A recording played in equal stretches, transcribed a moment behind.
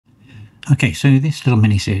Okay, so this little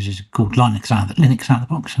mini-series is called Linux out of the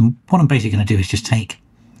box, and what I'm basically going to do is just take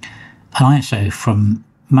an ISO from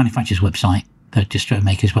manufacturer's website, the distro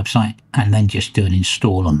maker's website, and then just do an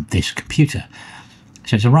install on this computer.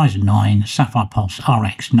 So it's a Ryzen 9 Sapphire Pulse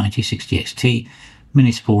RX 9060 XT,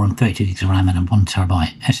 mini-spore and 32 gigs of RAM and a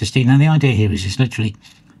 1TB SSD. Now the idea here is literally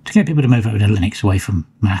to get people to move over to Linux away from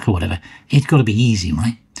Mac or whatever. It's got to be easy,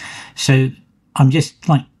 right? So I'm just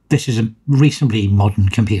like, this is a reasonably modern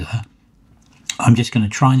computer. I'm just going to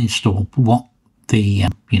try and install what the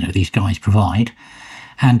these guys provide,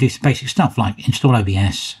 and do some basic stuff like install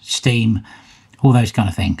OBS, Steam, all those kind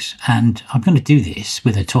of things. And I'm going to do this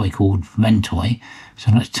with a toy called Ventoy. So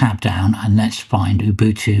let's tab down and let's find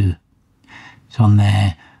Ubuntu. It's on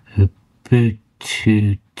there,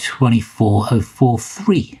 Ubuntu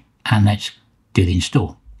 24043, and let's do the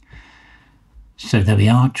install. So there we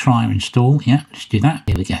are, try and install. Yeah, let's do that.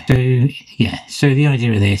 Here we go. So yeah, so the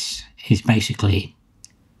idea of this is basically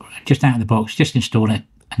just out of the box, just install it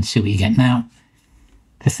and see what you get. Now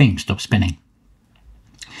the thing stopped spinning,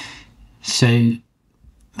 so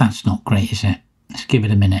that's not great, is it? Let's give it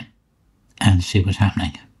a minute and see what's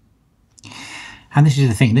happening. And this is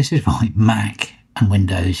the thing, this is why Mac and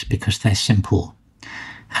Windows, because they're simple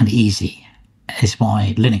and easy, is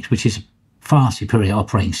why Linux, which is a far superior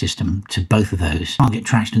operating system to both of those, can't get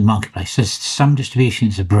traction in the marketplace. So some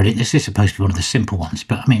distributions are brilliant. This is supposed to be one of the simple ones,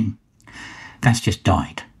 but I mean, that's just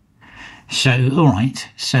died. So all right,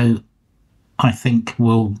 so I think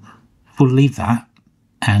we'll leave that,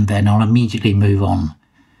 and then I'll immediately move on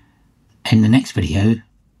in the next video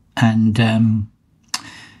and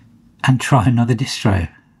try another distro.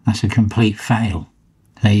 That's a complete fail.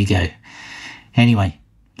 There you go. Anyway,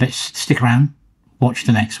 let's stick around, watch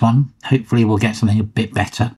the next one. Hopefully we'll get something a bit better.